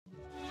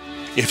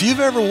If you've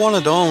ever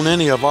wanted to own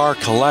any of our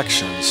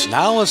collections,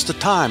 now is the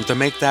time to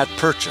make that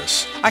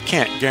purchase. I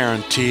can't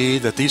guarantee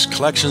that these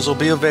collections will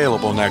be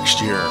available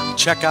next year.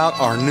 Check out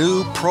our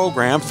new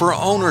program for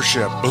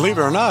ownership. Believe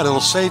it or not,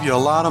 it'll save you a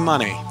lot of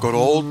money. Go to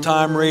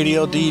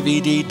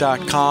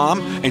oldtimeradiodvd.com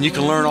and you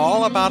can learn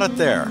all about it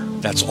there.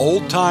 That's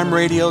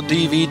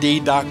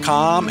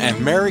oldtimeradiodvd.com,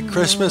 and Merry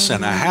Christmas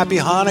and a Happy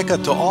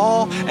Hanukkah to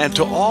all, and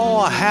to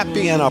all a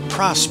happy and a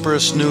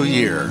prosperous New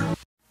Year.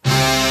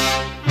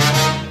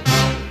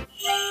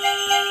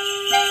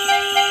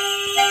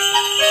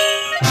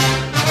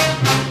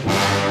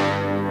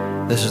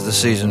 This is the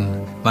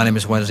season. My name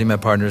is Wednesday. My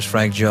partner is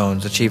Frank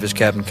Jones. The chief is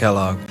Captain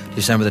Kellogg.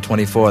 December the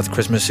 24th,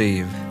 Christmas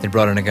Eve. They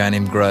brought in a guy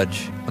named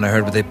Grudge. When I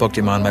heard what they booked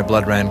him on, my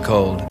blood ran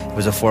cold. It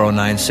was a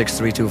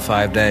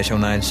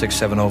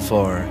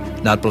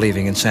 409-6325-096-704. Not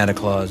believing in Santa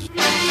Claus.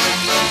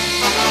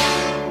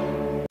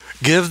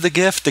 Give the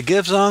gift that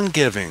gives on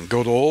giving.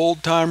 Go to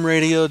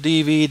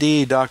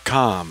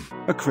oldtimeradiodvd.com.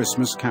 A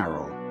Christmas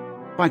Carol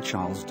by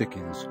Charles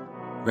Dickens.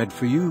 Read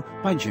for you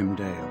by Jim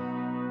Dale.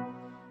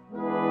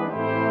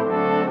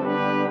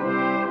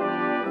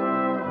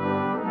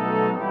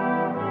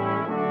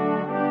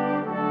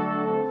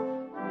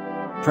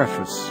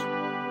 Preface.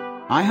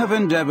 I have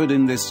endeavoured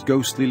in this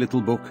ghostly little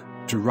book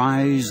to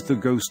rise the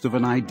ghost of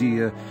an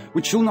idea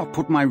which shall not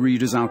put my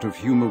readers out of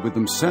humour with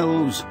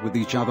themselves, with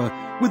each other,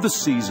 with the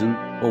season,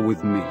 or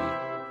with me.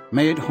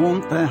 May it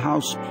haunt their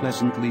house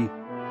pleasantly,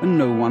 and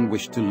no one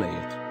wish to lay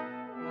it.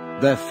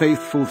 Their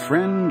faithful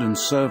friend and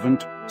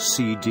servant,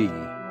 C.D.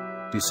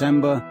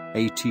 December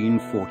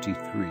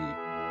 1843.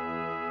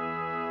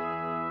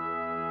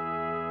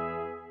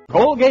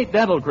 Colgate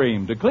Dental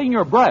Cream to clean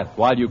your breath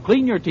while you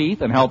clean your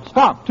teeth and help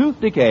stop tooth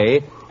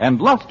decay,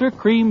 and Luster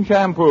Cream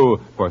Shampoo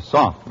for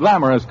soft,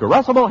 glamorous,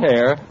 caressable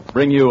hair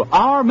bring you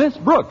Our Miss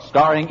Brooks,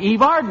 starring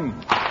Eve Arden.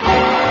 It's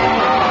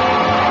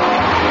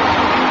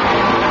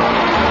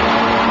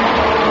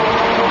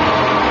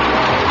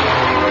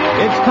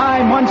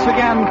time once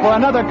again for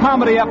another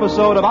comedy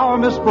episode of Our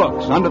Miss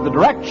Brooks under the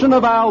direction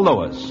of Al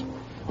Lewis.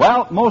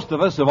 Well, most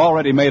of us have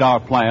already made our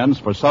plans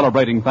for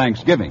celebrating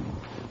Thanksgiving.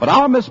 But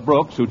our Miss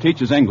Brooks, who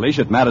teaches English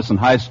at Madison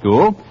High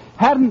School,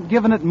 hadn't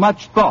given it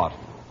much thought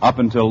up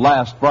until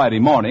last Friday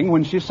morning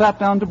when she sat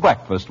down to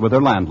breakfast with her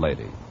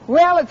landlady.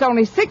 Well, it's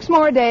only 6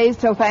 more days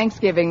till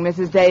Thanksgiving,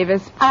 Mrs.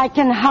 Davis. I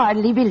can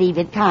hardly believe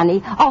it,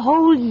 Connie. A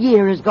whole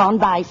year has gone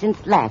by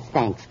since last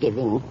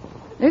Thanksgiving.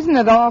 Isn't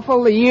it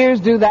awful? The years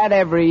do that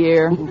every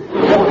year.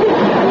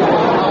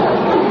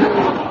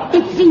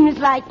 It seems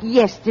like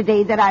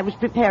yesterday that I was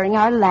preparing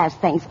our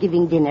last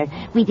Thanksgiving dinner.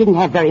 We didn't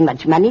have very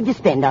much money to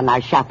spend on our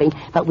shopping,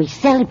 but we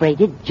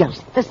celebrated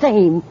just the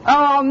same. Oh,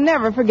 I'll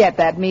never forget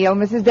that meal,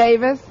 Mrs.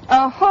 Davis.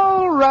 A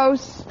whole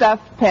roast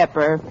stuffed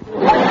pepper.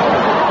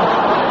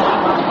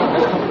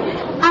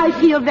 I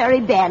feel very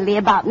badly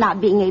about not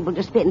being able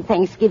to spend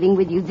Thanksgiving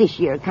with you this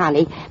year,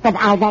 Connie, but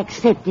I've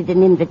accepted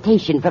an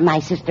invitation from my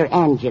sister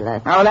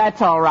Angela. Oh,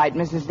 that's all right,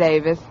 Mrs.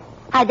 Davis.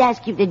 I'd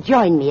ask you to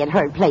join me at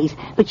her place,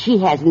 but she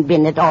hasn't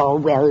been at all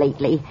well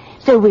lately.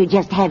 So we're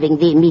just having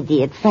the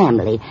immediate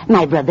family,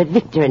 my brother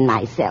Victor and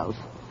myself.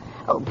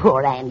 Oh,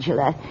 poor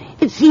Angela.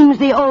 It seems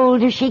the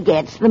older she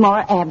gets, the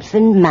more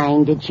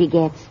absent-minded she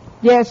gets.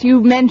 Yes,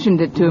 you've mentioned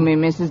it to me,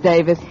 Mrs.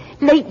 Davis.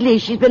 Lately,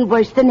 she's been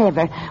worse than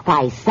ever.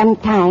 Why,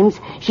 sometimes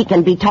she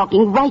can be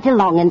talking right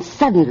along and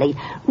suddenly,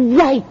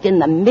 right in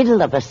the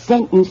middle of a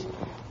sentence...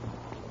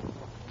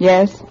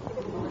 Yes?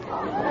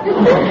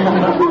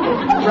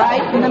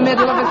 Right in the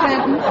middle of a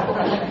sentence?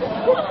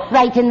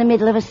 Right in the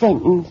middle of a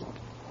sentence.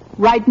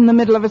 Right in the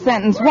middle of a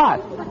sentence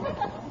what?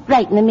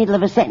 Right in the middle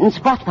of a sentence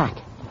what?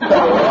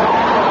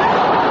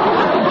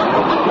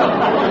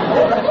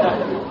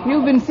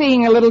 You've been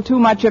seeing a little too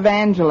much of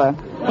Angela.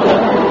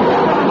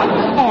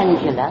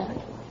 Angela?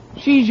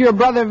 She's your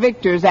brother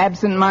Victor's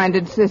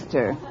absent-minded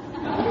sister.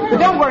 But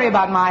don't worry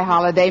about my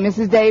holiday,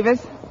 Mrs.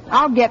 Davis.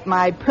 I'll get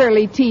my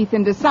pearly teeth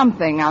into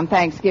something on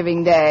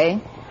Thanksgiving Day.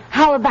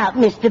 How about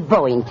Mr.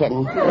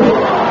 Boynton?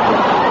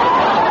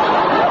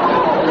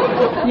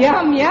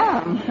 Yum,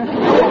 yum.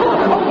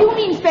 Oh, you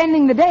mean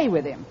spending the day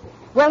with him?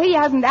 Well, he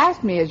hasn't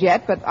asked me as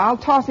yet, but I'll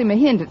toss him a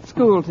hint at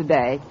school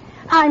today.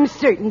 I'm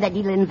certain that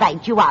he'll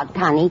invite you out,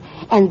 Connie,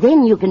 and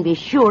then you can be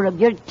sure of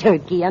your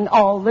turkey and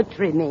all the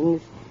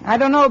trimmings. I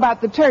don't know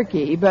about the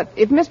turkey, but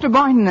if Mr.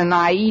 Boynton and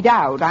I eat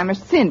out, I'm a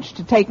cinch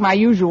to take my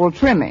usual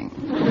trimming.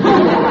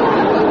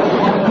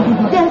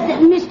 Does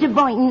Mr.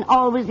 Boynton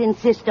always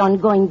insist on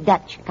going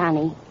Dutch,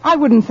 Connie? I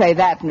wouldn't say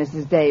that,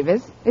 Mrs.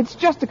 Davis. It's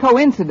just a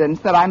coincidence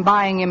that I'm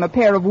buying him a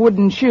pair of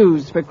wooden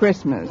shoes for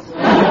Christmas.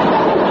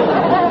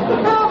 Oh,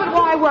 but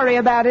why worry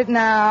about it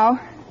now?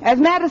 As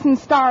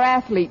Madison's star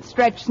athlete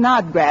Stretch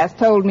Snodgrass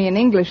told me in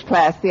English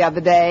class the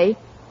other day,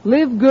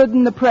 live good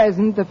in the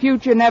present, the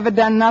future never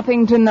done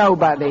nothing to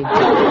nobody.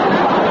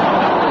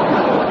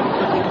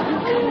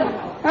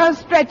 Oh,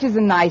 Stretch is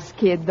a nice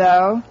kid,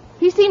 though.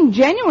 He seemed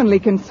genuinely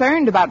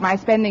concerned about my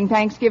spending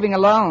Thanksgiving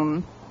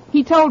alone.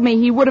 He told me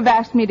he would have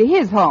asked me to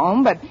his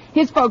home, but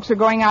his folks are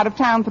going out of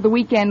town for the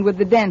weekend with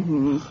the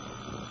Dentons.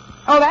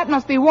 Oh, that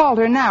must be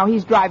Walter now.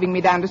 He's driving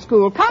me down to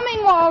school.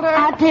 Coming, Walter.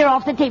 I'll clear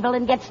off the table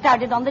and get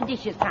started on the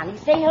dishes, Connie.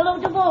 Say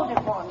hello to Walter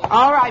for me.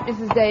 All right,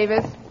 Mrs.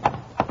 Davis.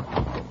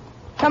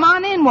 Come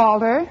on in,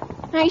 Walter.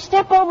 I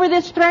step over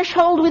this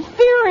threshold with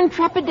fear and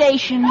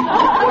trepidation. What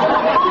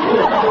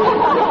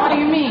do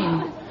you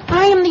mean?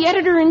 I am the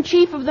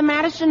editor-in-chief of the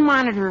Madison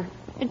Monitor.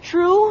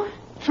 True?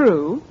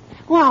 True.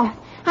 Well,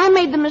 I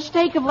made the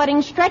mistake of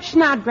letting Stretch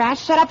Snodgrass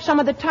set up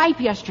some of the type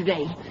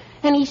yesterday.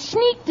 And he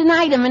sneaked an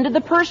item into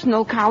the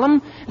personal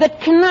column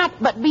that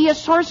cannot but be a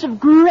source of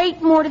great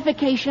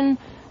mortification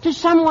to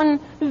someone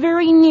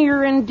very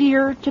near and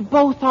dear to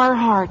both our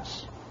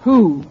hearts.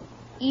 Who?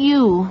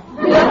 You.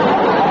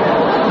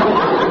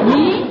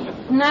 Me?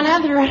 None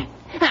other.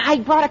 I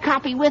brought a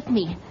copy with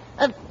me.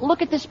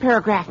 Look at this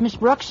paragraph, Miss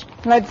Brooks.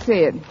 Let's see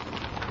it.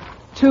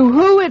 To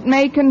who it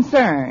may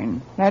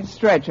concern. That's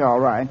Stretch, all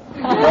right.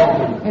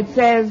 It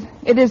says,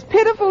 it is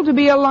pitiful to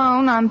be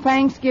alone on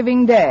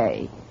Thanksgiving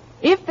Day.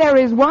 If there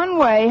is one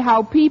way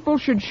how people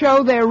should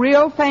show their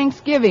real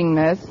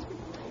Thanksgivingness,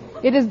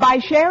 it is by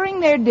sharing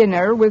their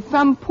dinner with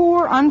some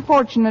poor,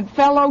 unfortunate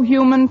fellow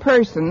human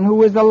person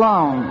who is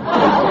alone.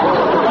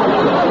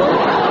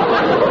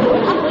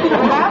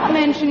 Without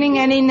mentioning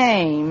any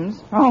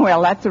names. Oh,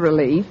 well, that's a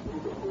relief.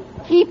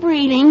 Keep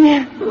reading.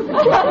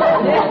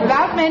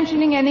 Without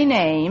mentioning any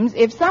names,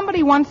 if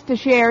somebody wants to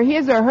share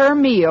his or her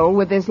meal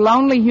with this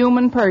lonely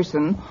human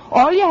person,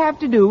 all you have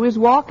to do is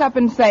walk up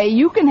and say,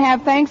 you can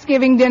have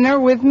Thanksgiving dinner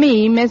with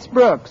me, Miss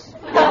Brooks.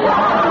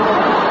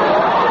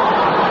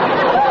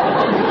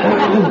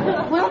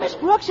 Well, Miss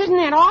Brooks, isn't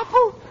that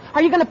awful?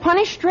 Are you going to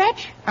punish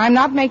Stretch? I'm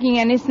not making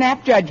any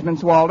snap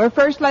judgments, Walter.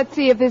 First, let's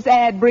see if this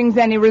ad brings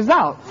any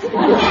results.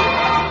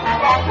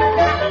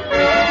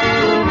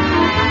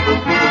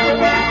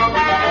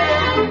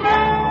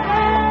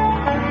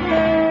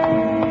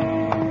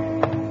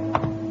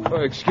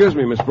 Excuse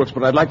me, Miss Brooks,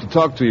 but I'd like to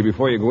talk to you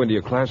before you go into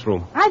your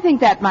classroom. I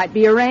think that might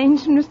be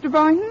arranged, Mr.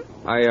 Boynton.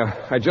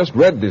 I just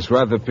read this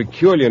rather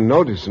peculiar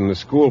notice in the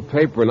school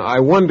paper, and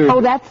I wondered...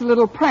 Oh, that's a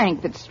little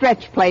prank that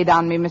Stretch played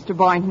on me, Mr.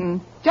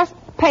 Boynton. Just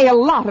pay a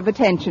lot of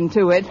attention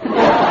to it.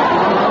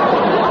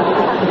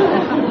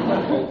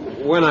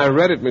 When I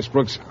read it, Miss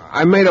Brooks,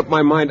 I made up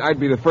my mind I'd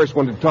be the first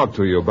one to talk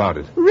to you about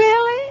it.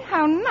 Really?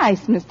 How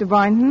nice, Mr.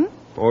 Boynton.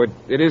 Oh,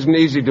 it isn't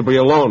easy to be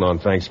alone on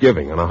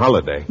Thanksgiving, on a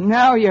holiday.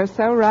 No, you're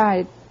so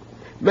right.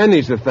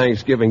 Many's the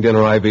Thanksgiving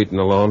dinner I've eaten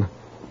alone.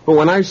 But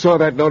when I saw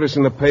that notice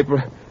in the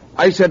paper,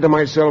 I said to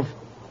myself,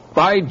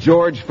 by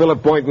George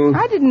Philip Boynton...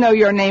 I didn't know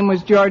your name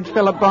was George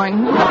Philip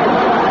Boynton.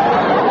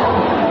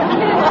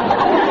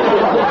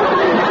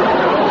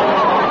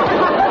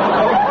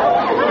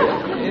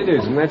 It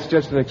is, and that's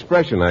just an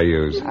expression I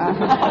use. As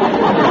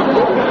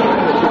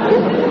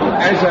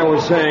I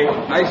was saying,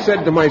 I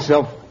said to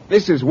myself,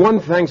 this is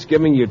one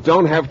Thanksgiving you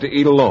don't have to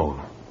eat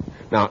alone.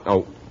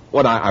 Now,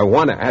 what I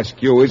want to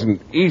ask you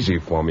isn't easy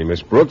for me,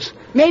 Miss Brooks.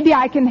 Maybe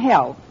I can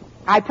help.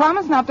 I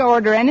promise not to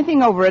order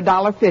anything over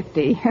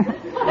 $1.50.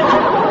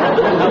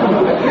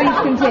 Please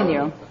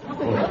continue.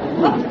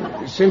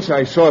 Since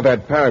I saw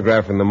that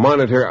paragraph in the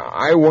Monitor,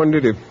 I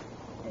wondered if...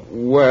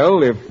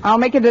 I'll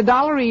make it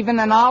 $1 even,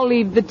 and I'll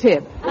leave the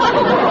tip.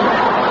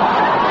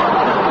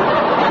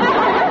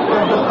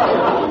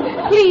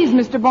 Please,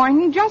 Mr.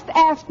 Boynton, just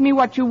ask me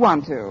what you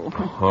want to.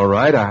 All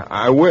right,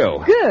 I will.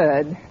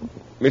 Good.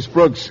 Miss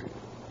Brooks,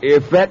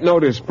 if that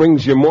notice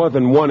brings you more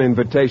than one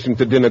invitation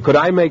to dinner, could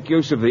I make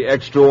use of the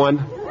extra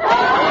one?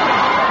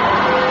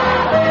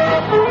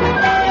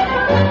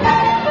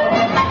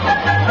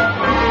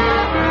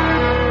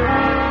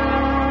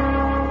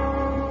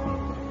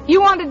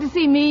 You wanted to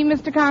see me,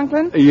 Mr.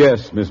 Conklin?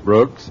 Yes, Miss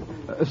Brooks.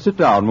 Sit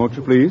down, won't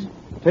you, please?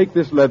 Take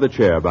this leather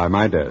chair by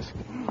my desk.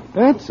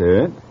 That's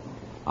it.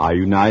 Are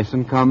you nice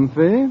and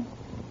comfy?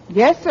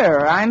 Yes,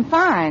 sir. I'm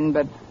fine,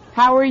 but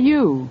how are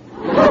you?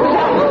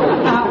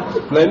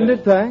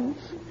 Splendid, thanks.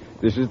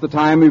 This is the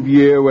time of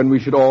year when we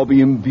should all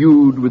be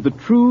imbued with the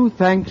true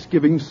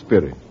Thanksgiving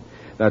spirit.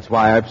 That's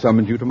why I've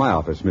summoned you to my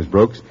office, Miss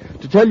Brooks,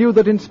 to tell you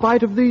that in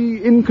spite of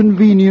the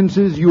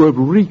inconveniences you have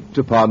wreaked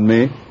upon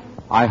me,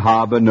 I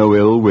harbor no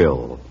ill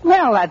will.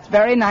 Well, that's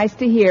very nice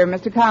to hear,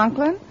 Mr.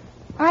 Conklin.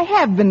 I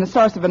have been the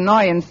source of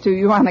annoyance to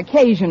you on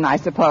occasion, I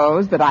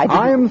suppose, but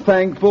I am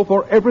thankful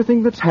for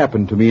everything that's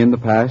happened to me in the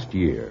past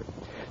year.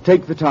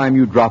 Take the time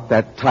you dropped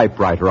that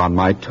typewriter on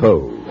my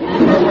toe.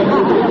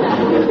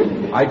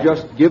 I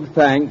just give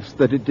thanks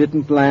that it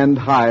didn't land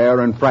higher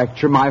and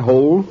fracture my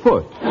whole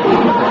foot.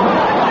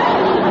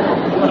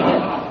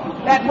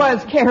 That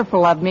was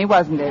careful of me,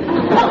 wasn't it?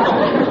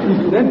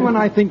 Then when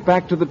I think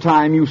back to the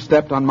time you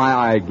stepped on my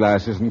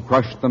eyeglasses and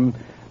crushed them,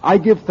 I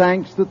give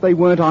thanks that they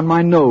weren't on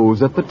my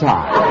nose at the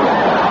time.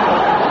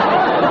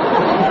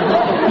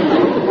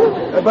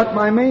 But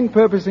my main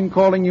purpose in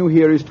calling you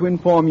here is to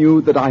inform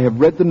you that I have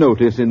read the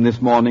notice in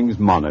this morning's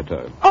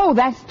Monitor. Oh,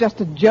 that's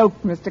just a joke,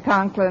 Mr.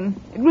 Conklin.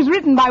 It was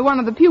written by one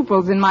of the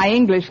pupils in my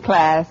English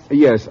class.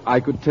 Yes, I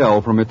could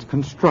tell from its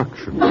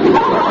construction.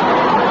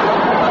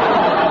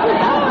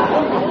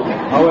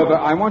 However,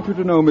 I want you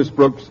to know, Miss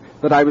Brooks,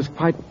 that I was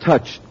quite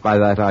touched by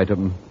that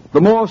item.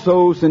 The more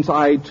so since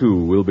I, too,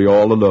 will be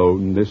all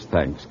alone this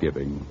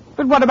Thanksgiving.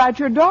 But what about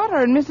your daughter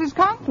and Mrs.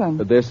 Conklin?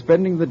 They're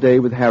spending the day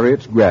with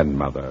Harriet's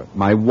grandmother,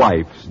 my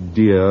wife's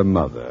dear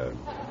mother.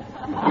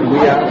 We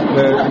asked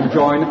her to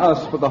join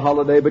us for the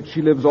holiday, but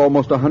she lives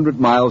almost 100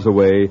 miles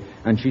away,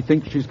 and she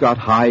thinks she's got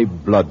high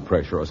blood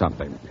pressure or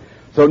something.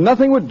 So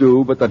nothing would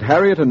do but that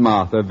Harriet and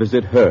Martha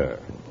visit her.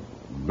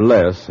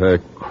 Bless her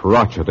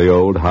crotchety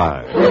old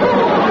hide.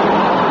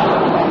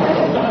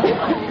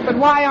 But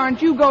why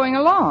aren't you going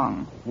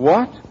along?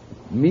 What?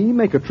 Me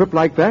make a trip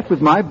like that with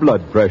my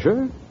blood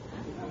pressure?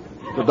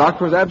 The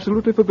doctor has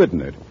absolutely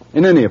forbidden it.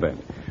 In any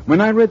event, when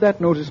I read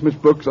that notice, Miss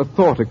Brooks, a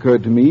thought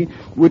occurred to me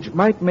which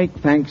might make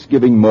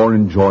Thanksgiving more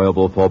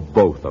enjoyable for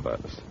both of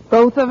us.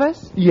 Both of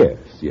us? Yes.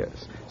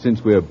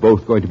 Since we're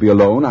both going to be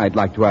alone, I'd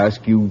like to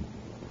ask you...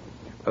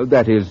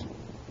 that is,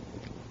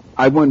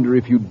 I wonder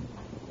if you'd...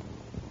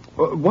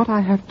 what I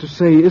have to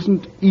say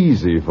isn't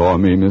easy for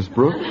me, Miss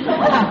Brooks.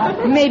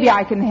 Maybe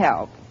I can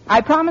help.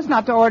 I promise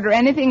not to order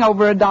anything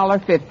over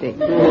 $1.50.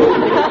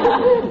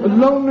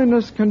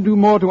 Loneliness can do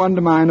more to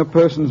undermine a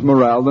person's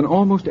morale than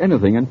almost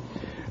anything, and,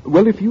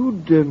 well, if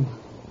you'd,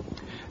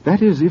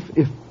 that is,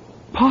 if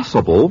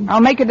possible...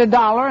 I'll make it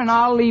 $1 and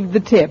I'll leave the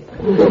tip.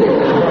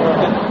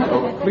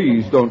 Oh,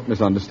 please don't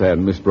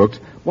misunderstand, Miss Brooks.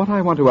 What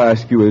I want to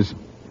ask you is,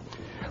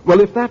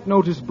 well, if that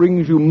notice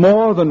brings you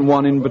more than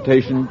one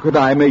invitation, could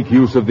I make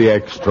use of the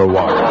extra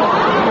one?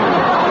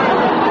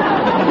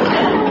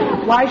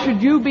 Why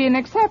should you be an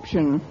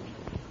exception?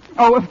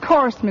 Oh, of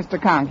course, Mr.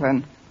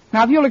 Conklin.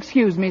 Now, if you'll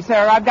excuse me, sir,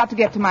 I've got to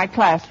get to my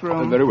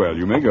classroom. Very well,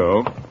 you may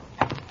go.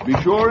 Be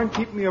sure and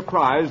keep me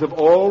apprised of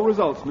all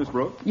results, Miss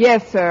Brooks.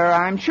 Yes, sir.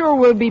 I'm sure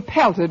we'll be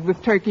pelted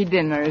with turkey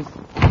dinners.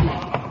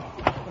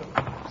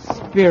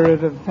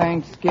 Spirit of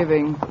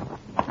Thanksgiving.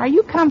 Are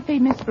you comfy,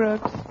 Miss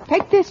Brooks?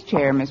 Take this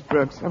chair, Miss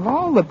Brooks. Of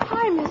all the...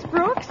 Hi, Miss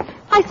Brooks.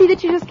 I see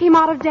that you just came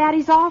out of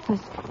Daddy's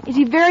office. Is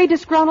he very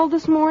disgruntled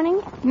this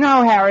morning?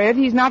 No, Harriet.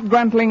 He's not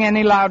gruntling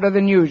any louder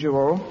than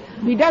usual.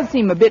 He does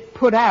seem a bit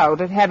put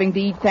out at having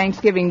to eat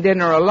Thanksgiving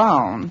dinner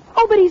alone.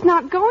 Oh, but he's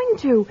not going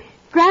to.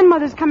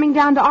 Grandmother's coming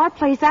down to our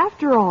place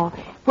after all.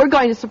 We're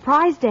going to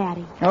surprise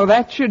Daddy. Oh,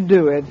 that should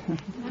do it.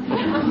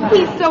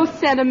 He's so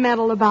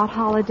sentimental about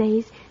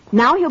holidays.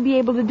 Now he'll be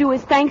able to do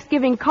his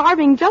Thanksgiving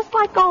carving just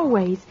like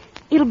always.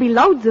 It'll be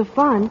loads of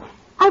fun.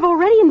 I've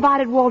already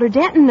invited Walter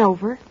Denton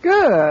over.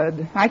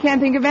 Good. I can't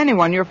think of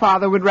anyone your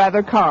father would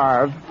rather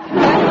carve.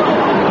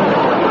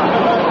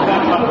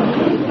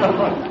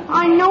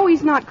 I know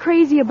he's not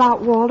crazy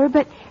about Walter,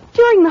 but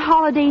during the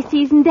holiday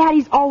season,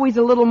 Daddy's always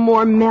a little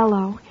more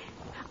mellow.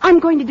 I'm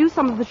going to do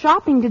some of the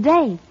shopping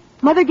today.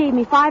 Mother gave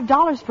me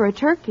 $5 for a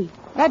turkey.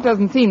 That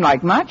doesn't seem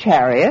like much,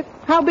 Harriet.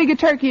 How big a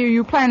turkey are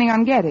you planning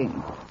on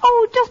getting?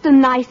 Oh, just a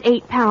nice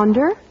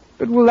 8-pounder.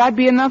 But will that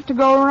be enough to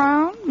go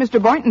around?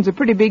 Mr. Boynton's a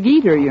pretty big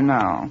eater, you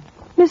know.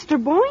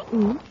 Mr.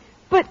 Boynton?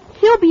 But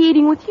he'll be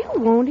eating with you,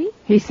 won't he?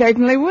 He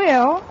certainly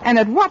will. And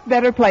at what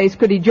better place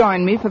could he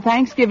join me for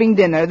Thanksgiving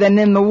dinner than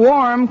in the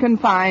warm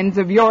confines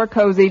of your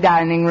cozy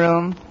dining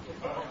room?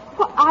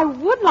 Well, I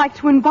would like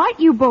to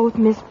invite you both,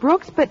 Miss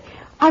Brooks, but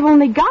I've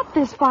only got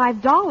this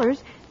 $5.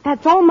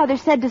 That's all Mother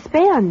said to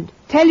spend.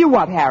 Tell you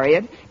what,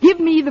 Harriet, give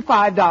me the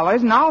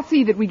 $5 and I'll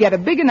see that we get a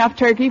big enough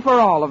turkey for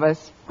all of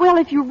us. Well,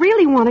 if you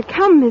really want to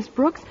come, Miss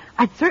Brooks,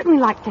 I'd certainly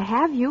like to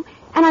have you,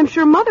 and I'm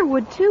sure Mother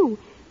would too.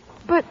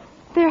 But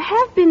there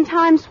have been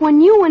times when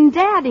you and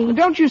Daddy... Well,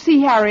 don't you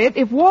see, Harriet,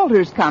 if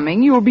Walter's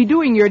coming, you'll be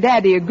doing your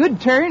Daddy a good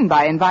turn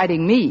by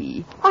inviting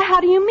me. Why,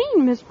 how do you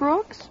mean, Miss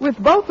Brooks? With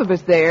both of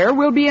us there,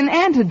 we'll be an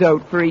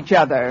antidote for each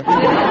other.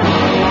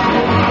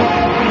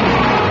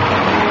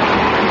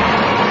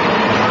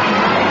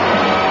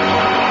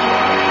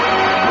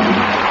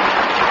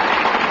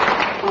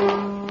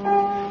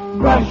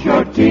 Brush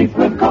your teeth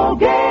with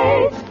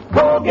Colgate.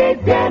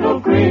 Colgate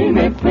Dental Cream.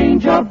 It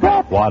cleans your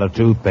breath. Water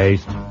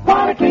toothpaste.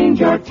 Water cleans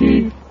your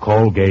teeth.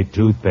 Colgate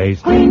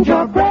toothpaste. Cleans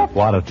your breath.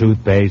 Water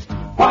toothpaste.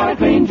 Water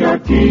cleans your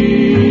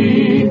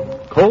teeth.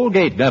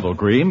 Colgate Dental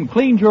Cream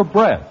cleans your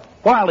breath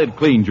while it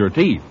cleans your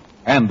teeth.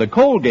 And the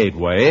Colgate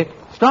way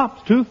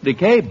stops tooth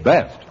decay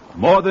best.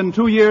 More than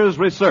 2 years'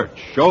 research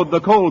showed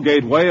the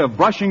Colgate way of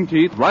brushing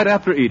teeth right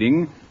after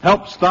eating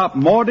helps stop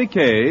more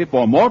decay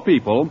for more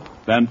people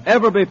than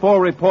ever before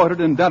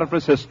reported in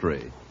dentifrice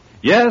history.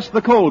 Yes,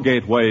 the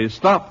Colgate way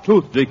stopped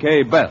tooth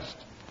decay best.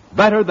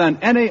 Better than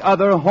any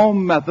other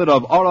home method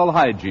of oral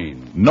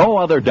hygiene. No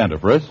other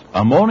dentifrice,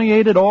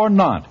 ammoniated or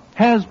not,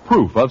 has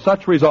proof of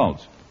such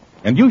results.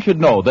 And you should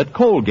know that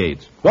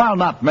Colgate's, while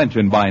not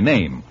mentioned by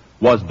name,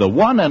 was the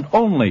one and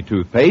only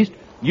toothpaste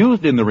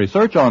used in the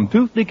research on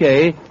tooth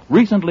decay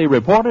recently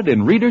reported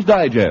in Reader's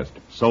Digest.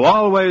 So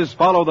always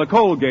follow the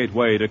Colgate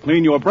way to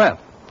clean your breath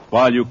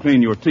while you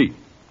clean your teeth.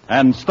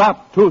 And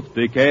stop tooth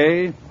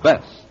decay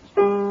best.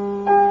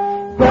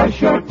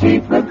 Brush your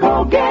teeth with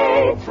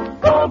Colgate.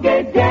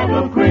 Colgate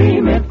Dental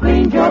Cream. It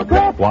cleans your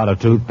breath. Water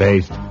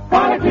toothpaste.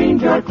 Water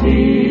cleans your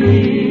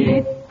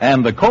teeth.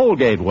 And the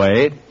Colgate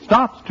way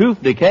stops tooth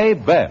decay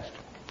best.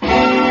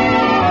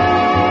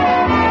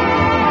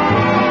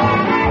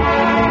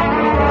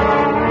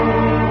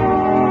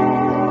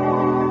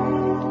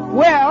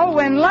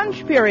 when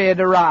lunch period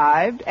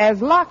arrived,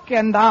 as luck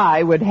and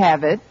I would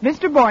have it,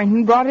 Mr.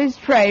 Boynton brought his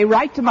tray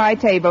right to my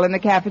table in the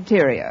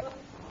cafeteria.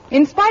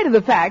 In spite of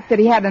the fact that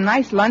he had a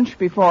nice lunch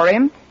before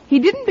him, he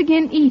didn't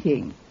begin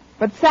eating,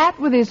 but sat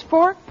with his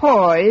fork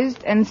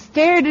poised and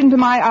stared into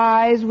my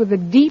eyes with a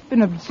deep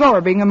and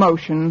absorbing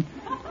emotion.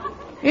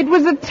 It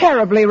was a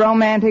terribly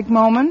romantic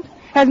moment,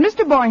 as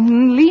Mr.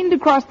 Boynton leaned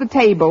across the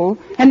table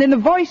and in a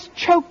voice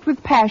choked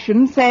with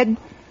passion said,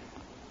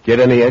 "Get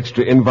any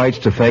extra invites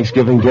to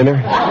Thanksgiving dinner?"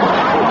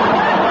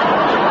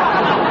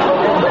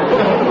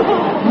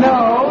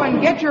 "No,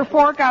 and get your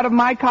fork out of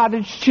my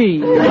cottage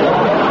cheese."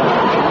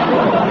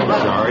 I'm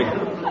sorry.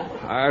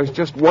 I was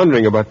just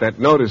wondering about that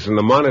notice in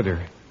the Monitor.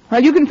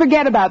 Well, you can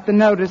forget about the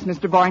notice,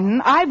 Mr.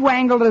 Boynton. I've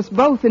wangled us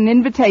both an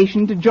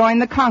invitation to join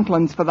the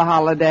Conklins for the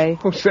holiday.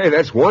 Oh, say,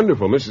 that's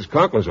wonderful. Mrs.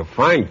 Conklin's a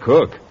fine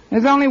cook.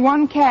 There's only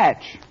one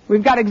catch.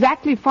 We've got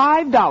exactly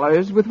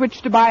 $5 with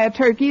which to buy a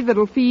turkey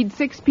that'll feed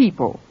 6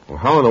 people. Well,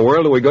 how in the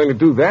world are we going to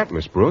do that,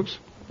 Miss Brooks?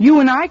 You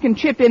and I can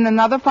chip in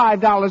another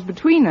 $5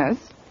 between us.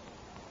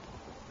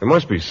 There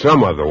must be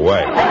some other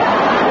way.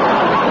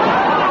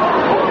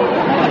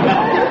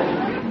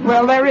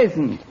 Well, there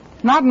isn't.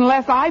 Not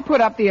unless I put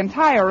up the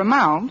entire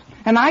amount,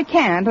 and I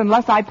can't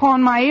unless I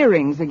pawn my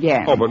earrings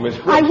again. Oh, but Miss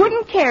Brooks... I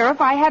wouldn't care if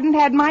I hadn't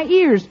had my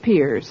ears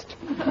pierced.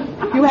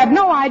 You have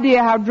no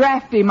idea how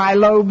drafty my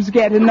lobes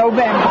get in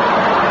November.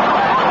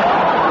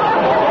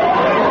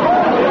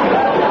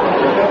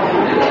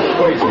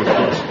 Please, Miss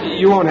Brooks,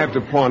 you won't have to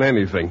pawn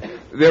anything.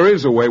 There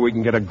is a way we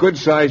can get a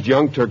good-sized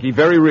young turkey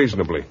very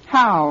reasonably.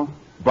 How?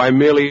 By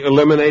merely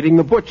eliminating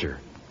the butcher.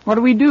 What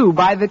do we do,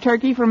 buy the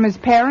turkey from his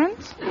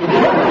parents?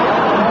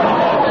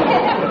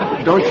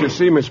 Don't you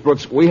see, Miss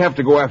Brooks, we have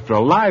to go after a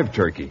live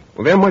turkey.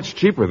 Well, they're much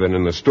cheaper than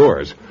in the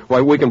stores.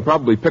 Why, we can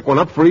probably pick one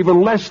up for even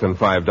less than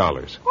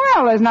 $5.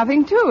 Well, there's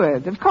nothing to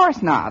it. Of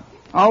course not.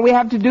 All we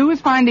have to do is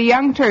find a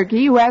young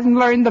turkey who hasn't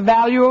learned the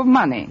value of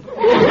money.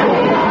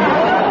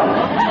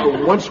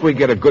 Once we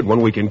get a good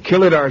one, we can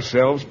kill it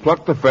ourselves,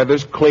 pluck the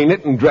feathers, clean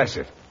it, and dress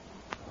it.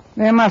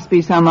 There must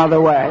be some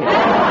other way.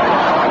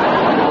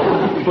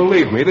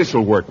 Believe me, this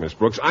will work, Miss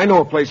Brooks. I know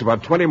a place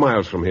about 20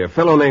 miles from here. A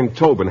fellow named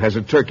Tobin has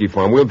a turkey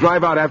farm. We'll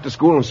drive out after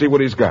school and see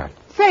what he's got.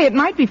 Say, it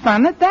might be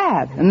fun at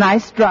that. A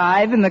nice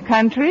drive in the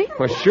country.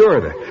 Well,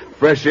 sure. The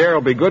fresh air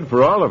will be good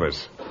for all of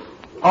us.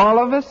 All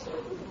of us?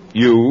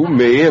 You,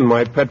 me, and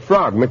my pet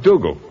frog,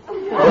 McDougal.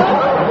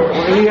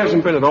 Well, he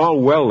hasn't been at all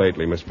well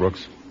lately, Miss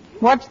Brooks.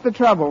 What's the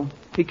trouble?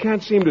 He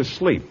can't seem to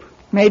sleep.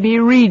 Maybe he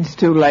reads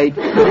too late.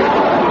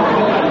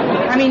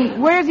 I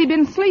mean, where's he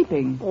been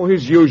sleeping? Oh,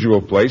 his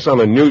usual place, on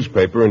a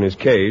newspaper in his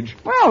cage.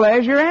 Well,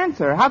 there's your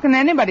answer. How can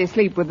anybody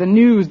sleep with the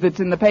news that's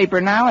in the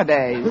paper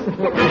nowadays?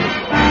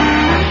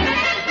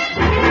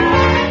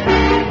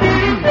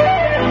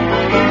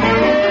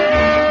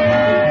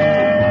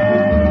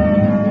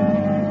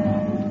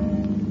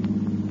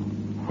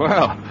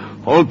 Well,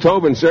 old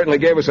Tobin certainly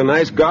gave us a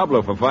nice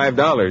gobbler for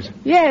 $5.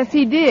 Yes,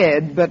 he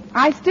did, but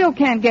I still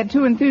can't get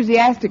too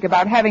enthusiastic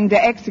about having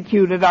to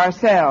execute it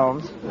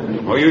ourselves.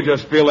 Oh, you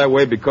just feel that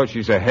way because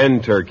she's a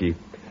hen turkey.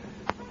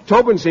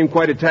 Tobin seemed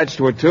quite attached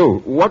to her, too.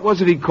 What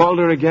was it he called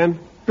her again?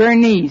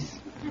 Bernice.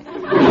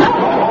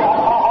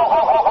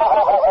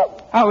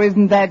 Oh,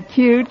 isn't that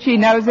cute? She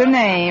knows her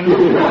name.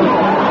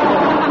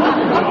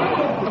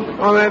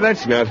 Oh,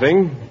 that's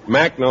nothing.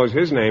 Mac knows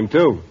his name,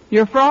 too.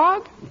 Your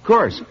frog? Of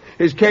course.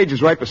 His cage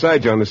is right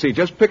beside you on the seat.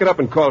 Just pick it up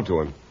and call to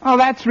him. Oh,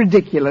 that's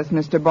ridiculous,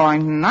 Mr.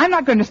 Boynton. I'm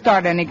not going to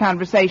start any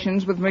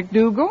conversations with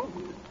McDougal.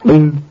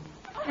 Did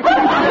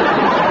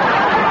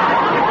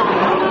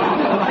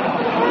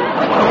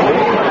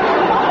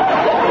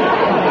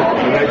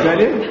I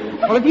tell you?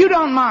 Well, if you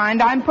don't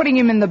mind, I'm putting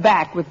him in the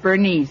back with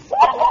Bernice.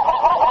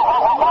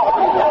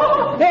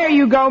 There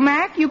you go,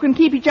 Mac. You can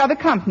keep each other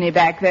company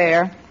back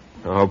there.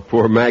 Oh,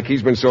 poor Mac.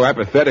 He's been so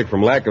apathetic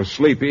from lack of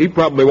sleep. He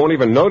probably won't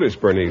even notice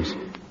Bernice.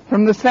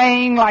 From the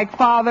saying, like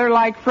father,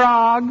 like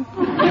frog.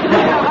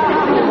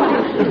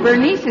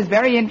 Bernice is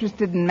very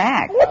interested in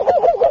Mac.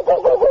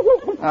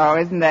 Oh,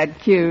 isn't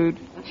that cute?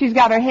 She's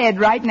got her head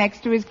right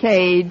next to his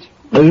cage.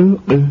 Did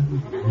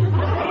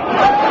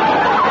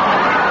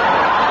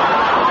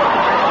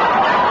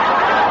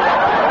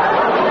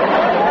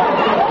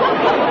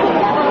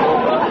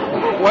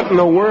What in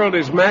the world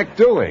is Mac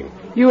doing?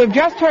 You have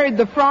just heard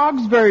the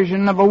frog's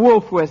version of a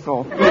wolf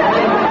whistle.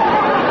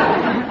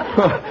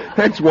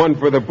 That's one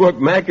for the book.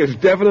 Mac is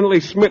definitely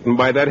smitten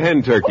by that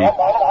hen turkey.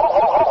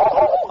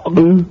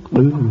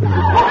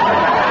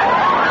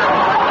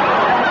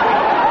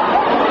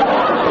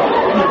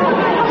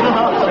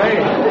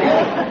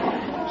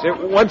 Say,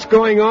 what's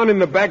going on in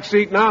the back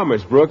seat now,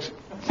 Miss Brooks?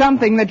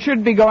 Something that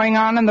should be going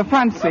on in the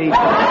front seat.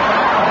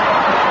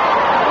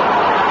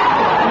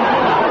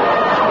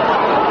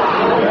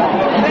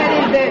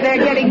 They're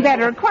getting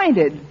better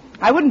acquainted.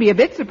 I wouldn't be a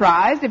bit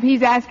surprised if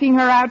he's asking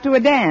her out to a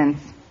dance.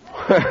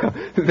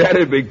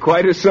 That'd be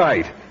quite a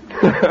sight.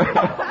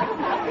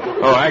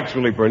 Oh,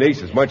 actually,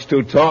 Bernice is much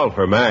too tall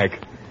for Mac.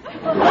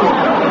 Oh,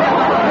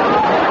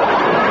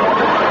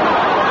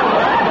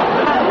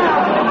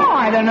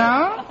 I don't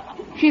know.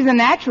 She's a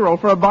natural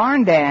for a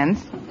barn dance.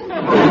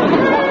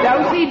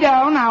 Do-si-do,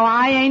 now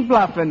I ain't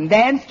bluffing.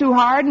 Dance too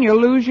hard and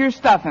you'll lose your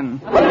stuffing.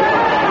 Oh,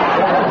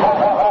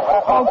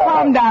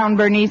 calm down,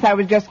 Bernice. I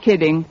was just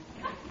kidding.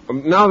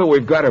 Now that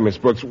we've got her, Miss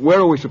Brooks, where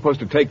are we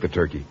supposed to take the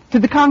turkey? To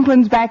the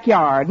Conklin's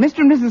backyard. Mr.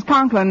 and Mrs.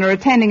 Conklin are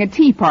attending a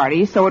tea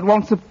party, so it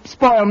won't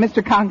spoil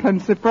Mr.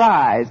 Conklin's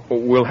surprise.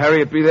 Will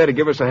Harriet be there to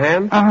give us a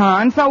hand? Uh-huh,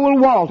 and so will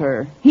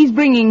Walter. He's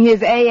bringing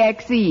his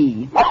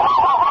AXE. How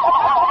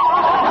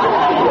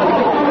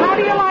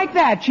do you like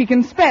that? She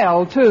can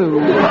spell, too.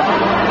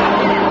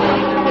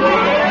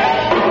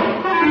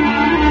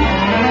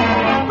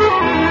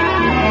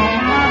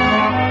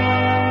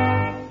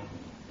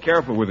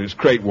 Careful with this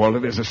crate, Walter.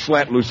 There's a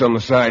slat loose on the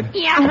side.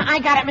 Yeah, I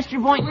got it,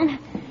 Mr. Boynton.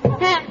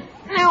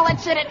 Now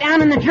let's set it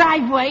down in the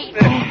driveway.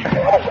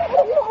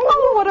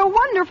 Oh, what a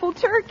wonderful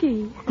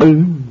turkey.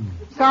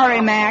 Sorry,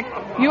 Mac.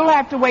 You'll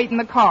have to wait in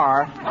the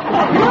car.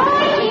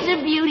 She's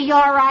a beauty,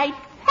 all right.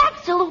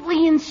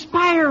 Absolutely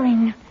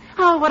inspiring.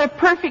 Oh, what a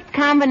perfect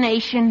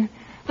combination.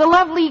 The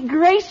lovely,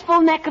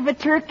 graceful neck of a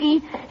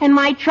turkey and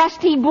my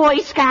trusty Boy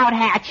Scout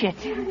hatchet.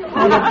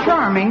 What a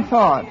charming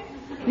thought.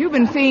 You've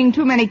been seeing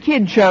too many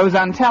kid shows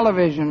on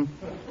television.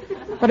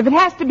 But if it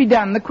has to be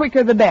done, the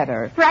quicker the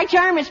better. Right you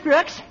are, Miss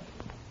Brooks.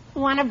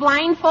 Want a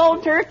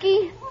blindfold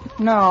turkey?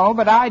 No,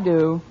 but I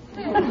do.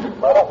 Look out,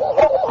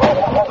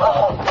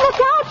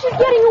 she's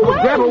getting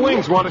away. Grab her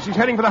wings, Walter. She's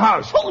heading for the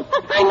house. Oh,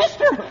 I missed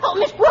her. Oh,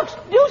 Miss Brooks,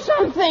 do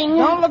something.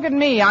 Don't look at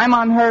me. I'm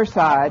on her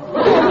side.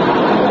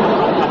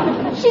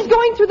 She's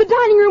going through the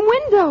dining room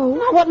window.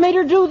 Now, what made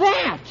her do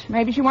that?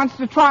 Maybe she wants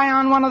to try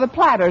on one of the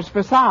platters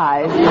for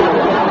size.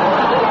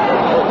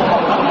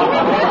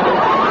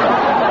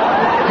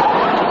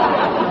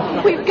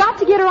 We've got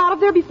to get her out of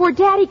there before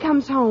Daddy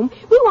comes home.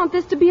 We want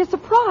this to be a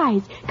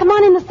surprise. Come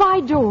on in the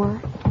side door.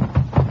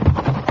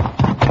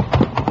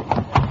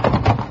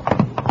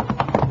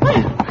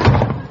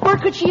 Where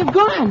could she have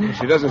gone?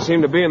 She doesn't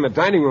seem to be in the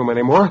dining room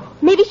anymore.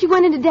 Maybe she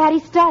went into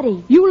Daddy's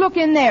study. You look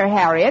in there,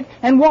 Harriet,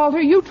 and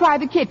Walter, you try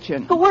the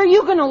kitchen. But where are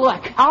you going to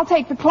look? I'll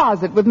take the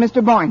closet with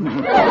Mr.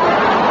 Boynton.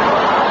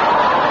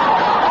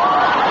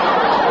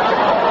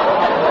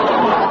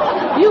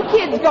 You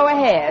kids go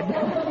ahead.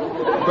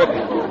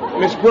 But,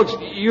 Miss Brooks,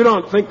 you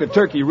don't think the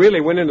turkey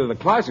really went into the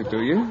closet,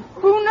 do you?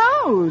 Who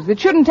knows? It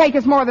shouldn't take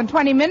us more than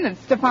 20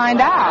 minutes to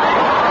find out.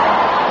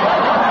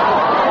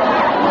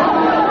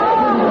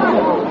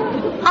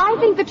 I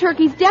think the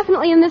turkey's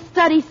definitely in this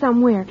study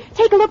somewhere.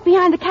 Take a look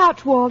behind the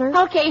couch, Walter.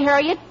 Okay,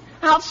 Harriet.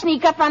 I'll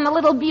sneak up on the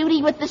little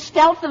beauty with the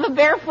stealth of a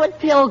barefoot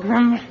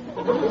pilgrim.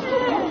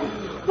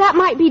 That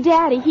might be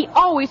Daddy. He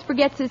always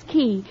forgets his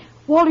key.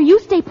 Walter, you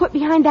stay put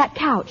behind that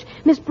couch.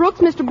 Miss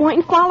Brooks, Mr.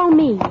 Boynton, follow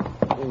me.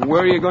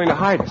 Where are you going to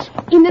hide us?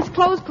 In this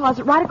clothes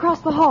closet right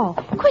across the hall.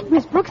 Quick,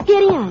 Miss Brooks,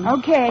 get in.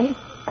 Okay.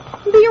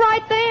 Be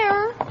right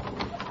there.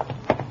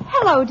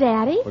 Hello,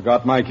 Daddy.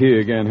 Forgot my key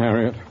again,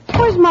 Harriet.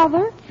 Where's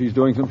Mother? She's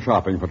doing some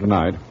shopping for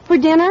tonight. For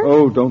dinner?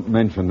 Oh, don't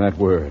mention that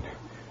word.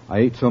 I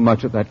ate so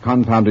much at that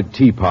confounded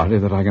tea party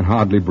that I can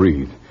hardly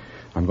breathe.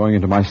 I'm going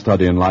into my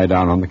study and lie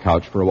down on the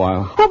couch for a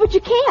while. Oh, but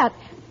you can't.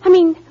 I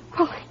mean,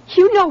 well,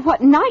 you know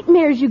what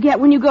nightmares you get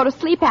when you go to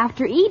sleep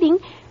after eating.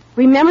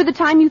 Remember the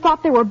time you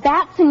thought there were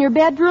bats in your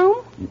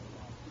bedroom?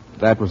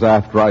 That was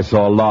after I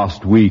saw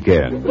Lost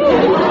Weekend.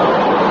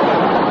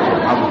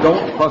 Now,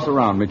 don't fuss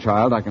around me,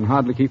 child. I can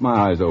hardly keep my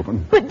eyes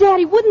open. But,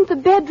 Daddy, wouldn't the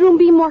bedroom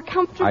be more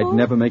comfortable? I'd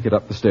never make it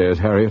up the stairs,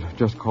 Harriet.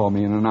 Just call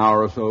me in an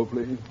hour or so,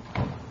 please.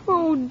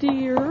 Oh,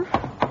 dear.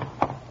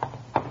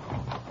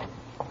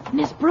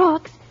 Miss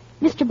Brooks,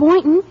 Mr.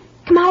 Boynton,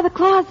 come out of the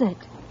closet.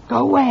 Go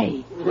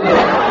away.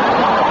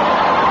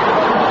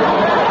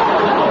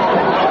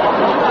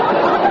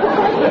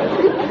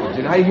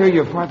 Did I hear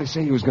your father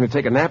say he was going to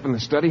take a nap in the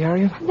study,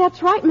 Harriet?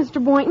 That's right,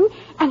 Mr. Boynton.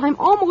 And I'm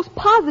almost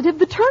positive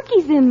the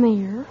turkey's in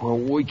there. Well,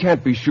 we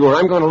can't be sure.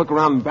 I'm going to look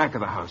around the back of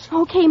the house.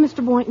 Okay,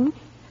 Mr. Boynton.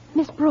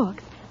 Miss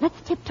Brooks, let's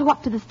tiptoe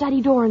up to the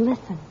study door and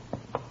listen.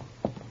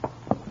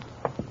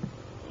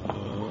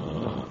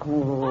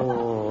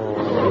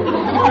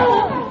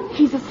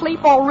 He's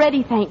asleep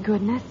already, thank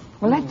goodness.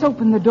 Well, let's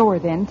open the door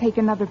then. Take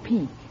another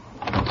peek.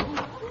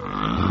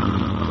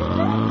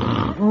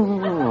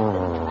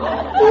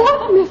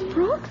 Look, Miss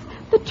Brooks.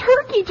 The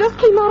turkey just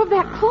came out of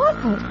that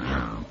closet.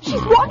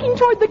 She's walking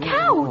toward the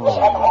couch.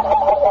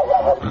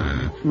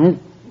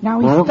 Now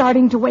he's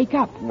starting to wake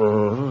up.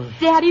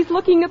 Daddy's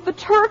looking at the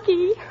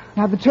turkey.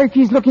 Now the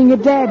turkey's looking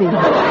at Daddy.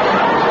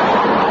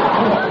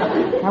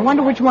 I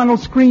wonder which one will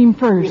scream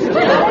first.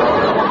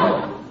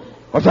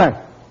 What's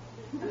that?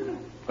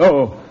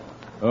 Oh,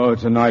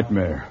 it's a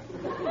nightmare.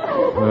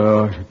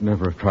 Oh, I should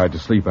never have tried to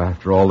sleep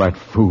after all that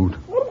food.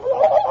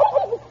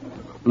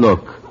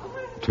 Look,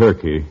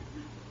 turkey.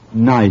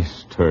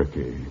 Nice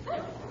turkey.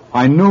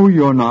 I know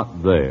you're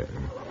not there.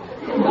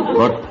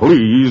 But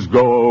please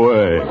go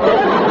away.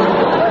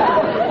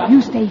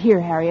 You stay here,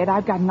 Harriet.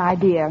 I've got an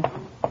idea.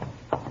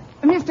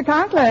 Mr.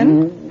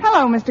 Conklin.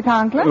 Hello, Mr.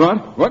 Conklin.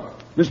 What?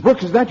 Miss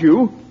Brooks, is that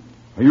you?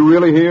 Are you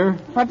really here?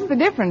 What's the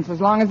difference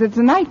as long as it's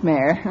a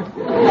nightmare?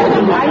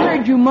 I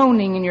heard you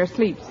moaning in your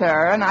sleep,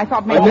 sir, and I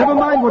thought maybe... Never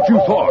mind what you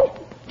thought.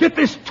 Get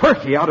this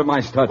turkey out of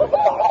my study.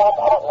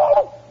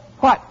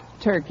 What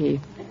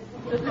turkey?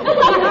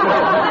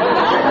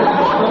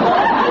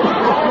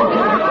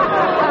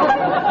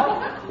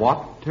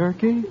 What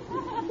turkey?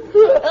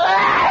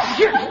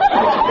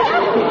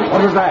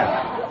 What was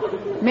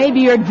that?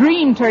 Maybe your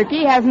dream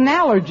turkey has an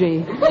allergy.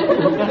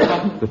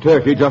 The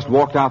turkey just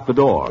walked out the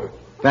door.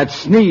 That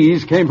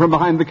sneeze came from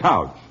behind the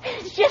couch.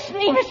 It's just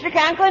me, Mr.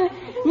 Conklin.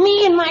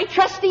 Me and my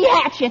trusty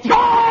hatchet.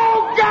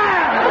 Oh,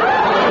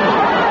 God!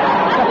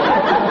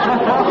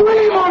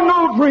 Dream or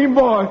no dream,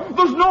 boy,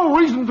 there's no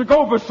reason to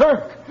go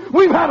berserk.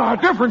 We've had our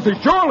differences,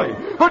 surely.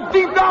 But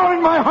deep down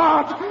in my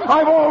heart,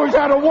 I've always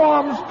had a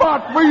warm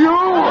spot for you.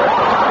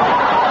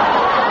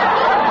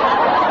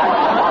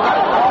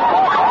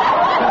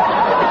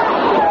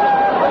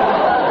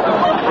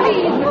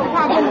 Please, Mr.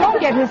 Conklin, don't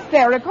get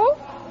hysterical.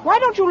 Why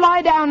don't you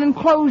lie down and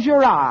close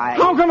your eyes?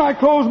 How can I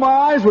close my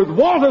eyes with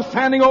Walter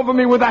standing over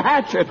me with a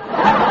hatchet?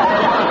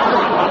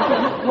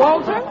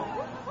 Walter?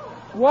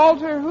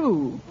 Walter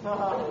who?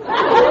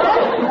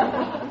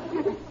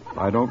 If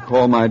I don't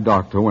call my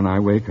doctor when I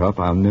wake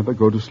up, I'll never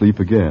go to sleep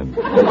again.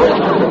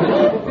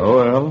 Oh,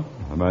 well,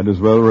 I might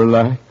as well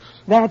relax.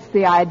 That's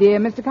the idea,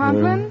 Mr.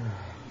 Conklin.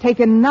 Take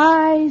a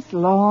nice,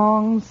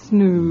 long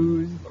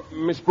snooze.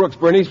 Miss Brooks,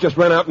 Bernice just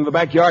ran out in the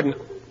backyard and...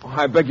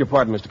 I beg your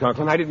pardon, Mr.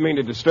 Conklin. I didn't mean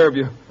to disturb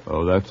you.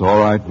 Oh, that's all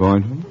right,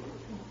 Boynton.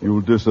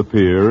 You'll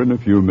disappear in a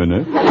few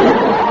minutes.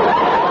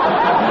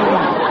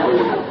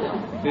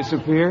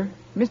 Disappear?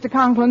 Mr.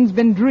 Conklin's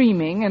been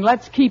dreaming, and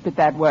let's keep it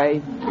that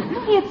way.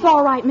 It's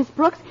all right, Miss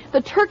Brooks.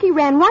 The turkey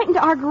ran right into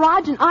our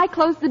garage, and I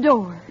closed the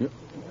door.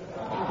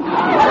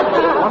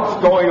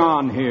 What's going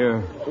on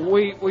here?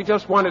 We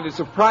just wanted to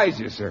surprise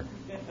you, sir.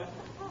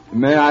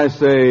 May I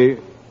say,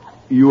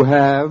 you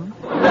have?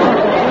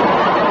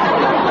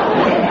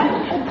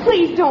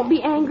 Please don't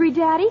be angry,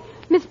 Daddy.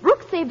 Miss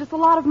Brooks saved us a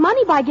lot of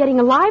money by getting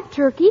a live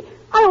turkey.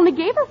 I only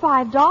gave her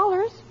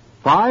 $5.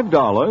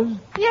 $5?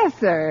 Yes,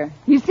 sir.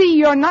 You see,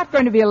 you're not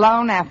going to be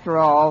alone after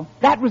all.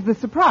 That was the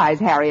surprise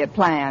Harriet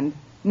planned.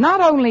 Not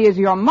only is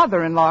your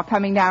mother-in-law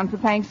coming down for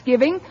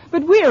Thanksgiving,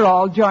 but we're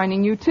all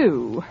joining you,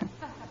 too.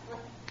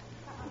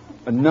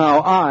 And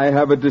now I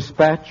have a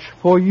dispatch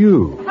for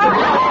you.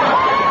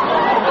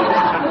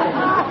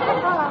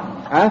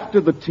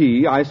 After the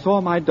tea, I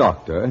saw my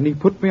doctor, and he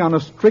put me on a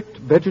strict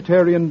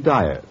vegetarian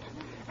diet.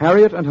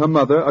 Harriet and her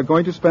mother are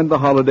going to spend the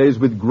holidays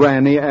with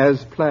Granny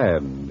as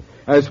planned.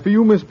 As for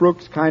you, Miss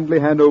Brooks, kindly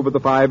hand over the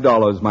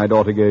 $5 my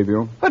daughter gave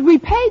you. But we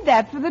paid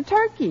that for the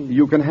turkey.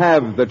 You can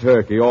have the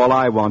turkey. All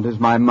I want is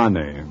my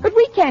money. But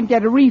we can't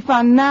get a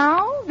refund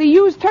now. The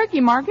used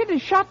turkey market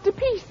is shot to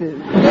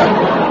pieces.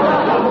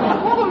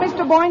 What will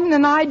Mr. Boynton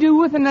and I do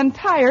with an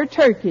entire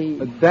turkey?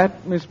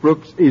 That, Miss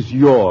Brooks, is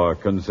your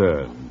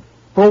concern.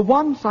 For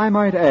once, I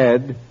might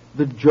add,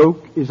 the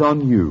joke is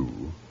on you.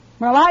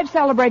 Well, I've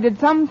celebrated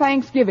some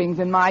Thanksgivings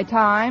in my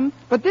time,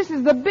 but this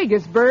is the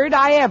biggest bird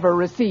I ever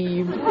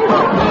received. Eve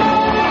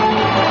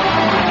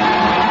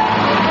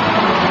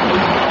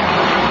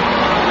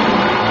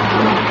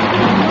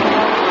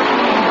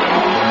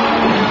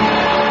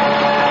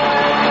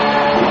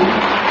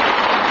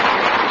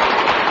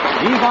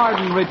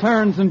Arden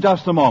returns in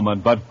just a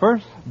moment, but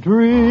first...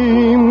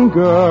 Dream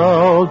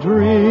girl,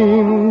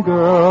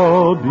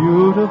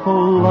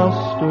 beautiful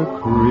luster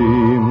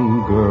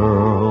cream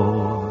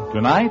girl.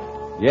 Tonight?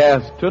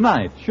 Yes,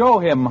 tonight. Show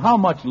him how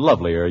much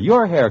lovelier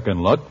your hair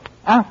can look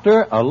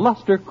after a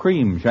Luster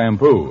Cream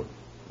shampoo.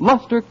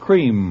 Luster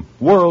Cream,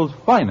 world's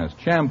finest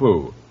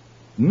shampoo.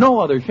 No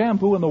other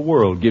shampoo in the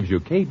world gives you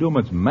Kay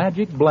Daumit's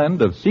magic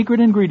blend of secret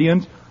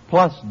ingredients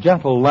plus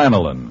gentle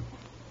lanolin.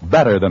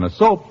 Better than a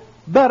soap,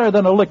 better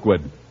than a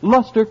liquid.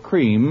 Luster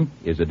Cream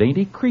is a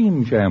dainty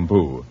cream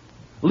shampoo.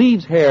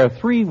 Leaves hair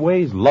 3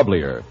 ways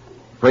lovelier.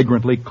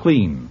 Fragrantly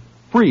clean,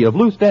 free of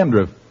loose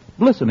dandruff,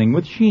 glistening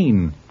with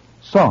sheen.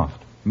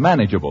 Soft,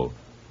 manageable.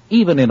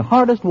 Even in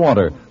hardest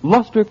water,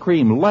 Luster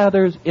Cream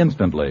lathers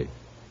instantly.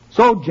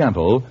 So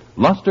gentle,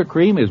 Luster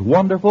Cream is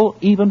wonderful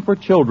even for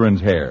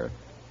children's hair.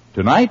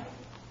 Tonight?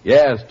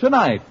 Yes,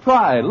 tonight,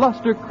 try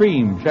Luster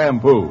Cream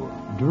shampoo.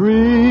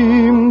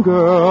 Dream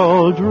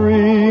girl,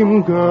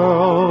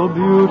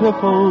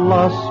 beautiful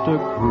luster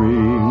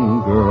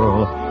cream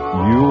girl.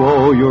 You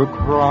owe your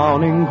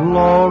crowning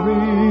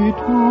glory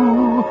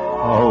to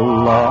a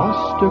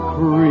luster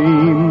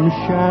cream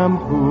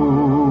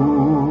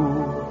shampoo.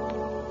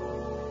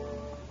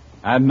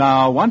 And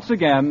now, once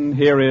again,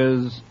 here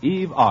is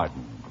Eve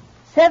Arden.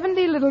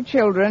 70 little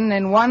children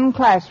in one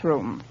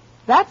classroom.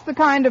 That's the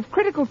kind of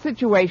critical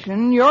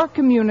situation your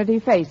community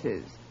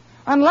faces.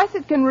 Unless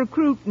it can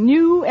recruit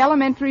new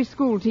elementary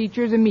school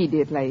teachers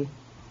immediately.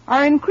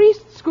 Our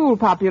increased school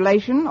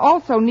population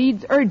also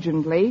needs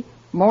urgently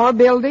more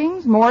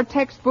buildings, more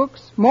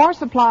textbooks, more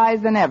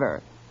supplies than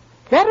ever.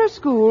 Better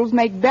schools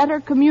make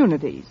better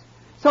communities.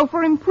 So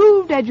for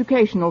improved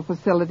educational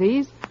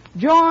facilities,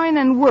 join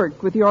and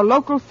work with your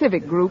local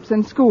civic groups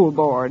and school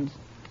boards.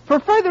 For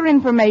further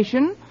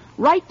information,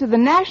 write to the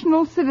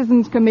National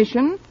Citizens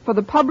Commission for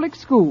the Public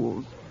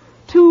Schools,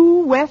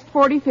 2 West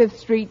 45th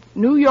Street,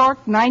 New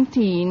York,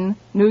 19,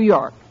 New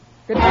York.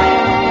 Good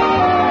night.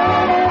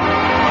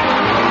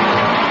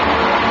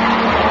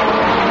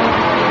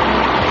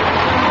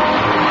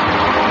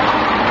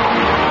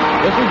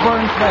 This is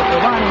Vern Smith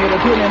reminding you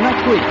to tune in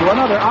next week to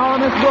another Our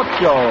Miss Brooks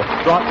show,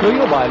 brought to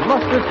you by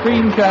Lustrous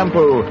Cream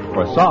Shampoo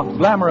for soft,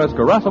 glamorous,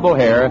 caressable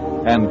hair,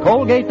 and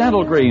Colgate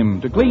Dental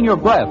Cream to clean your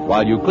breath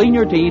while you clean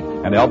your teeth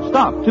and help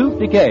stop tooth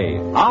decay.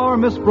 Our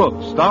Miss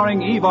Brooks,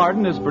 starring Eve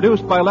Arden, is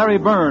produced by Larry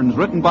Burns,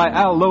 written by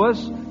Al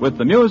Lewis, with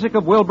the music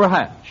of Wilbur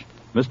Hatch.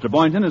 Mr.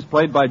 Boynton is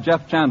played by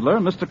Jeff Chandler,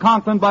 Mr.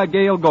 Conklin by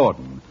Gail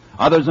Gordon.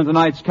 Others in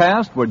tonight's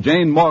cast were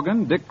Jane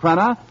Morgan, Dick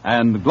Crenna,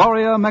 and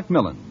Gloria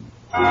Macmillan.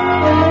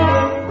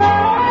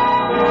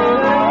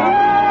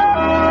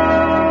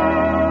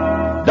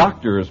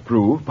 Doctors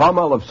prove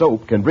Palmolive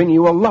soap can bring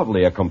you a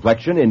lovelier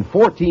complexion in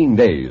 14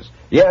 days.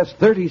 Yes,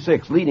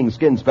 36 leading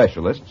skin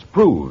specialists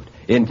proved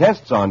in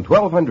tests on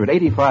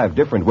 1,285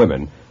 different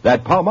women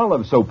that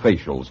Palmolive soap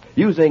facials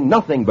using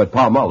nothing but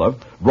Palmolive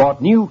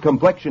brought new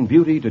complexion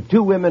beauty to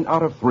 2 women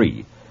out of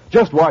 3.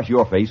 Just wash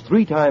your face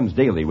 3 times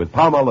daily with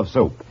Palmolive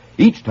soap,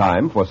 each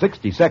time for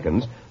 60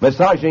 seconds,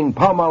 massaging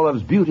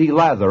Palmolive's beauty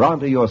lather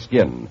onto your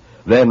skin.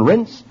 Then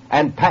rinse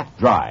and pat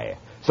dry.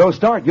 So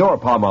start your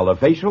Palmolive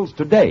facials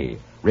today.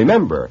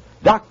 Remember,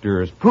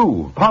 doctors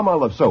prove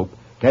Palmolive soap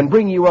can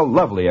bring you a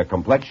lovelier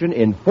complexion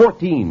in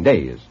 14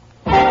 days.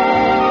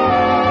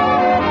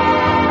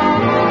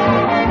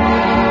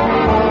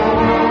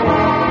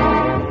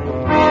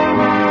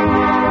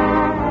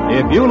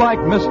 If you like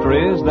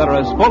mysteries that are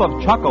as full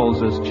of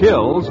chuckles as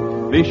chills,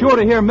 be sure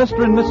to hear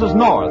Mr. and Mrs.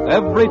 North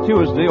every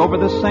Tuesday over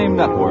this same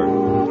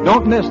network.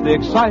 Don't miss the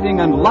exciting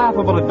and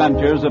laughable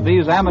adventures of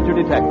these amateur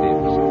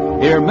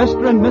detectives. Hear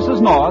Mr. and Mrs.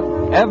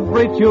 North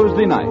every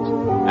Tuesday night.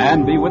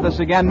 And be with us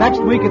again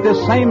next week at this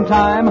same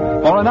time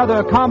for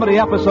another comedy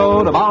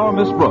episode of Our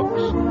Miss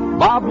Brooks.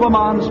 Bob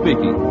Lamont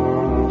speaking.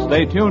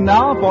 Stay tuned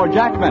now for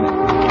Jack Benny.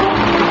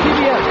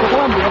 CBS, the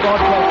Columbia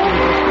Broadcasting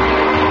System.